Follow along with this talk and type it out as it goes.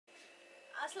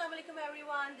Assalamu alaikum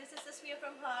everyone, this is Tasveer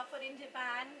from Halal Food in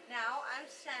Japan. Now I'm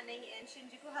standing in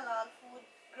Shinjuku Halal Food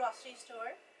grocery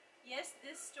store. Yes,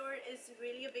 this store is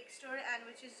really a big store and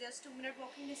which is just 2-minute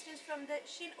walking distance from the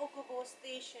Shin Okubo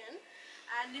station,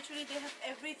 and literally they have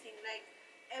everything, like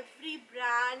every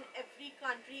brand, every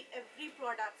country, every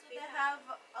product. So they have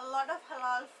a lot of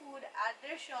halal food at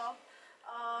their shop,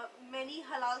 many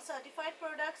halal certified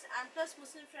products and plus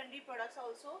Muslim friendly products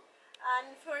also.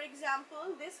 And for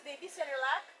example, this baby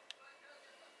Cerelac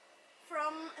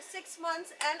from 6 months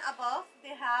and above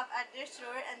they have at their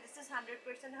store, and this is 100%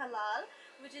 halal,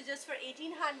 which is just for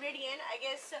 1800 yen. I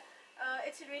guess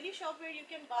it's a really shop where you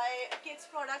can buy kids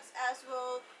products as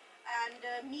well,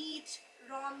 and meat,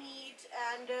 raw meat,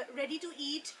 and ready to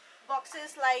eat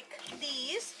boxes like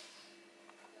these.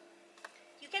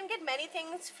 You can get many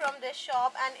things from this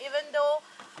shop, and even though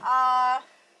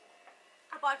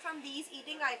apart from these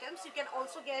eating items, you can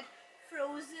also get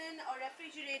frozen or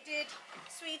refrigerated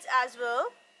sweets as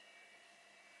well.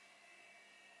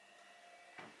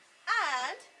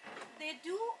 And they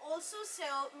do also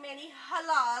sell many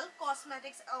halal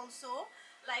cosmetics also,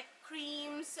 like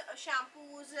creams,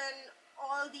 shampoos and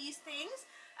all these things,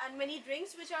 and many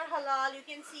drinks which are halal. You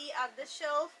can see at the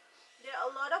shelf there are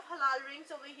a lot of halal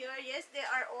drinks over here. Yes, they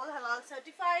are all halal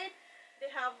certified. They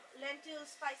have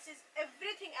lentils, spices,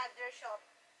 everything at their shop.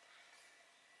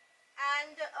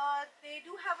 And they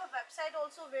do have a website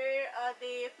also where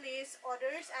they place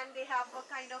orders, and they have a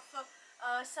kind of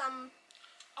some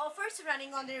offers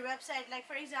running on their website. Like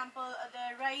for example,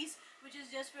 the rice, which is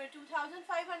just for 2,500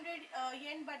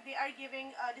 yen, but they are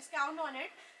giving a discount on it.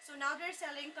 So now they're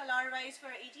selling color rice for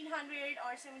 1,800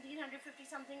 or 1,750,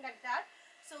 something like that.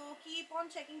 So keep on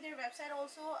checking their website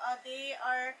also. They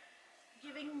are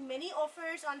giving many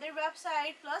offers on their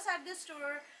website, plus at the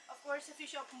store. Of course, if you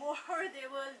shop more, they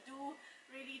will do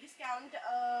really discount,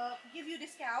 give you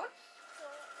discount. So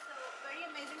very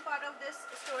amazing part of this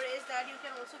store is that you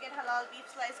can also get halal beef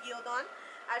slice gyudon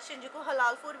at Shinjuku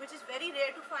Halal Food, which is very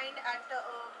rare to find at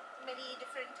many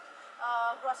different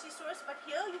grocery stores, but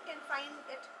here you can find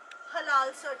it halal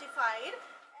certified.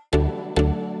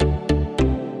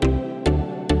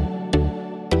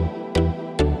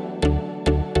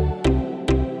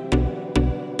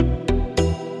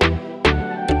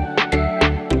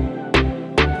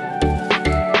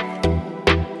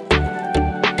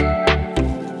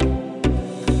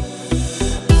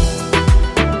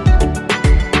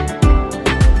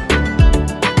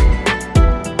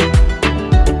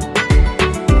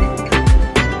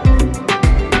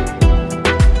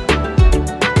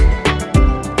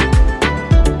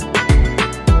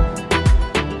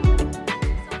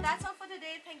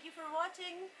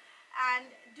 And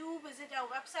do visit our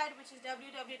website, which is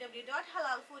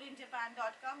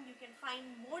www.halalfoodinjapan.com. You can find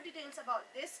more details about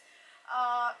this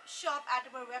shop at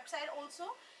our website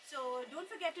also. So don't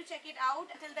forget to check it out.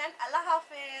 Until then, Allah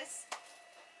Hafiz.